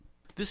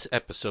This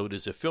episode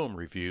is a film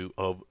review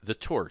of The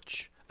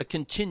Torch, a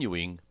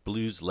continuing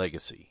blues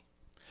legacy.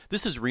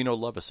 This is Reno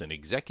Lovison,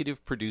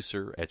 executive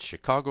producer at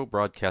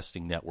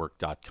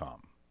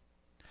ChicagoBroadcastingNetwork.com.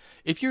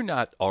 If you're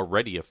not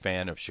already a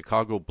fan of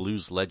Chicago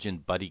blues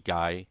legend Buddy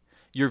Guy,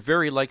 you're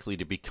very likely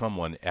to become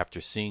one after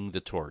seeing The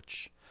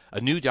Torch,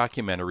 a new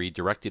documentary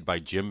directed by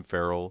Jim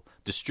Farrell,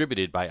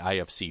 distributed by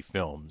IFC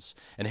Films,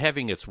 and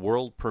having its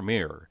world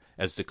premiere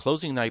as the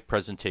closing night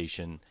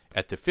presentation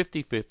at the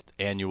 55th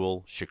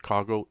Annual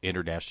Chicago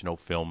International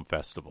Film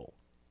Festival.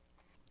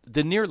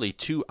 The nearly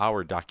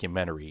 2-hour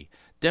documentary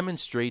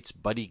demonstrates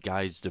Buddy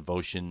Guy's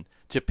devotion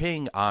to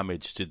paying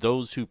homage to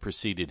those who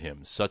preceded him,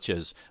 such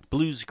as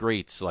blues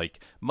greats like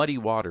Muddy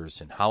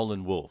Waters and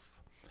Howlin' Wolf,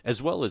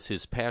 as well as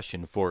his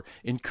passion for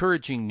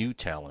encouraging new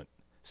talent,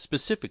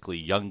 specifically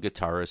young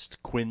guitarist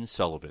Quinn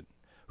Sullivan,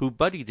 who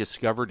Buddy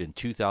discovered in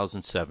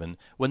 2007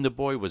 when the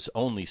boy was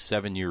only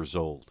 7 years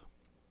old.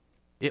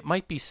 It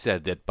might be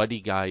said that Buddy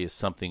Guy is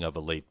something of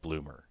a late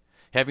bloomer,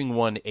 having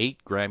won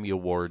 8 Grammy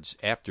Awards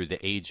after the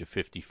age of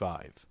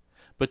 55.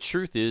 But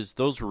truth is,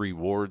 those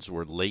rewards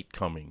were late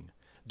coming,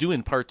 due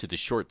in part to the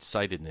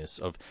short-sightedness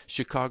of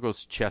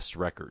Chicago's Chess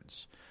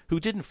Records, who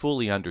didn't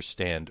fully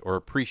understand or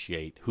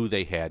appreciate who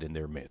they had in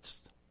their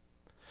midst.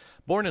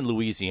 Born in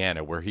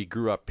Louisiana, where he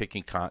grew up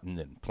picking cotton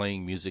and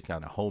playing music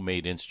on a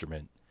homemade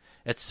instrument,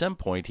 at some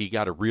point he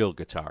got a real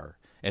guitar,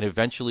 and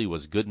eventually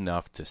was good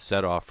enough to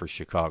set off for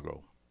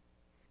Chicago.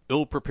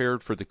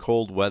 Ill-prepared for the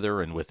cold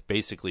weather and with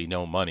basically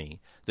no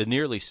money, the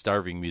nearly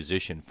starving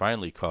musician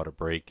finally caught a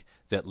break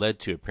that led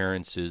to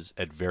appearances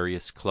at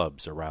various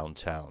clubs around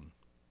town.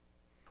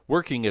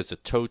 Working as a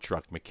tow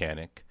truck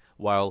mechanic,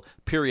 while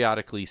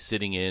periodically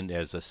sitting in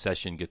as a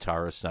session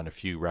guitarist on a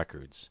few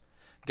records,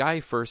 Guy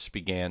first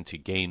began to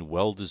gain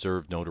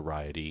well-deserved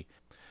notoriety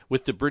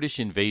with the British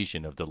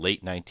invasion of the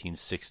late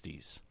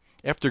 1960s,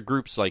 after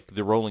groups like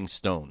the Rolling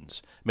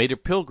Stones made a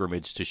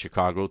pilgrimage to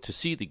Chicago to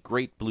see the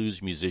great blues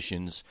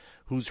musicians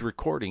whose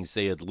recordings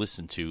they had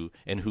listened to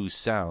and whose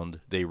sound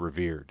they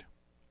revered.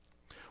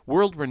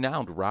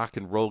 World-renowned rock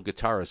and roll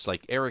guitarists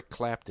like Eric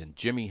Clapton,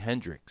 Jimi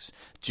Hendrix,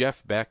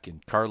 Jeff Beck,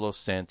 and Carlos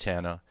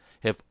Santana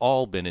have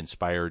all been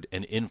inspired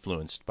and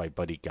influenced by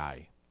Buddy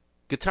Guy.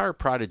 Guitar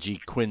prodigy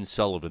Quinn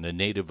Sullivan, a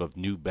native of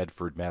New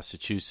Bedford,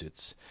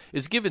 Massachusetts,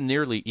 is given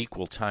nearly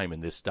equal time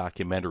in this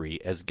documentary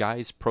as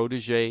Guy's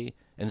protege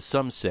and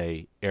some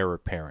say heir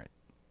apparent.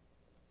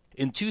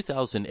 In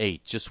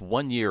 2008, just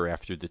 1 year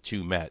after the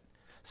two met,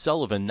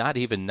 Sullivan, not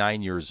even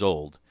 9 years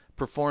old,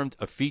 performed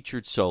a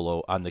featured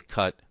solo on the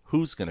cut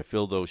Who's Gonna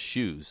Fill Those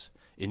Shoes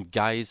in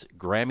Guy's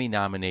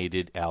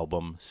Grammy-nominated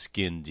album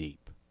Skin Deep.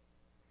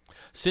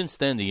 Since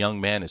then, the young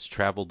man has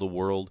traveled the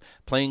world,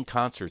 playing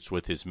concerts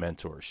with his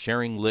mentors,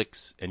 sharing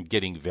licks, and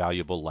getting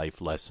valuable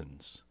life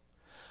lessons.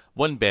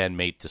 One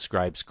bandmate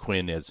describes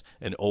Quinn as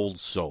an old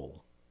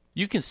soul.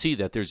 You can see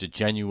that there's a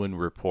genuine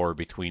rapport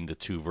between the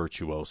two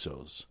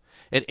virtuosos.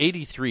 At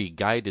 83,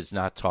 Guy does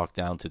not talk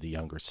down to the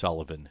younger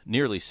Sullivan,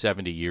 nearly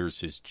 70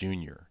 years his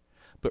junior,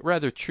 but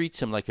rather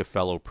treats him like a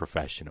fellow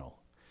professional.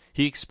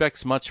 He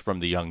expects much from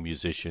the young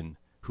musician,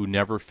 who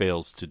never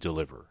fails to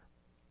deliver.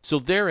 So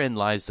therein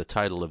lies the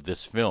title of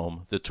this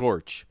film, The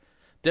Torch,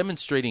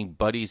 demonstrating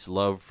Buddy's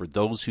love for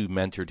those who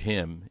mentored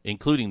him,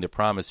 including the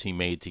promise he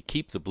made to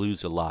keep the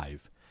blues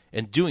alive,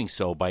 and doing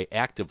so by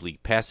actively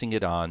passing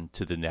it on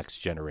to the next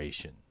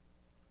generation.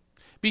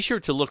 Be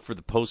sure to look for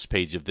the post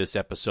page of this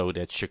episode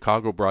at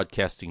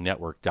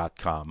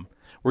ChicagoBroadcastingNetwork.com,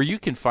 where you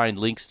can find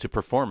links to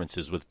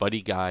performances with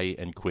Buddy Guy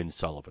and Quinn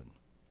Sullivan.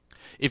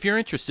 If you're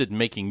interested in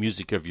making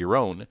music of your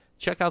own,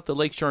 check out the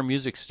Lakeshore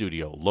Music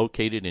Studio,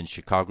 located in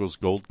Chicago's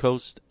Gold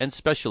Coast and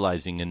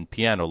specializing in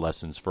piano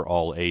lessons for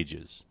all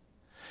ages.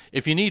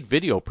 If you need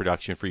video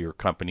production for your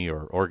company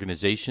or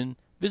organization,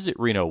 visit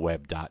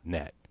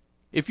renoweb.net.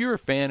 If you're a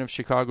fan of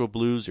Chicago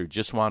blues or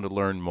just want to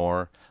learn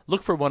more,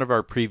 look for one of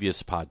our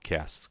previous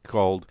podcasts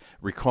called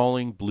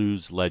Recalling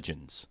Blues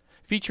Legends,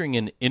 featuring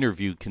an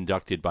interview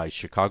conducted by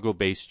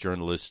Chicago-based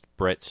journalist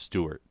Brett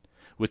Stewart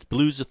with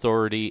Blues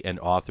Authority and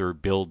author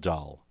Bill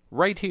Dahl,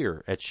 right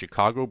here at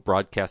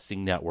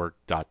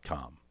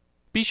ChicagoBroadcastingNetwork.com.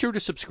 Be sure to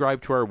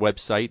subscribe to our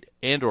website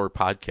and or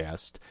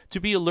podcast to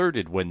be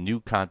alerted when new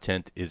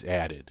content is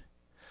added.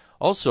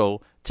 Also,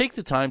 take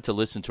the time to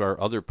listen to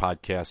our other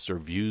podcasts or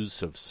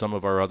views of some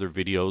of our other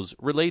videos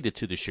related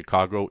to the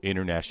Chicago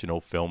International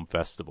Film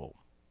Festival.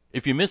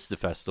 If you missed the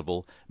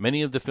festival,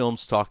 many of the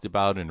films talked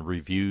about and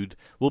reviewed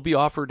will be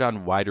offered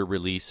on wider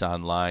release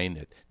online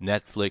at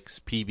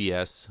Netflix,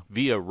 PBS,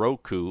 via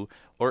Roku,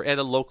 or at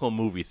a local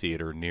movie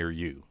theater near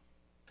you.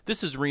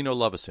 This is Reno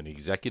Lovison,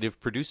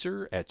 executive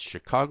producer at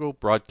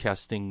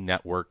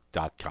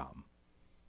ChicagoBroadcastingNetwork.com.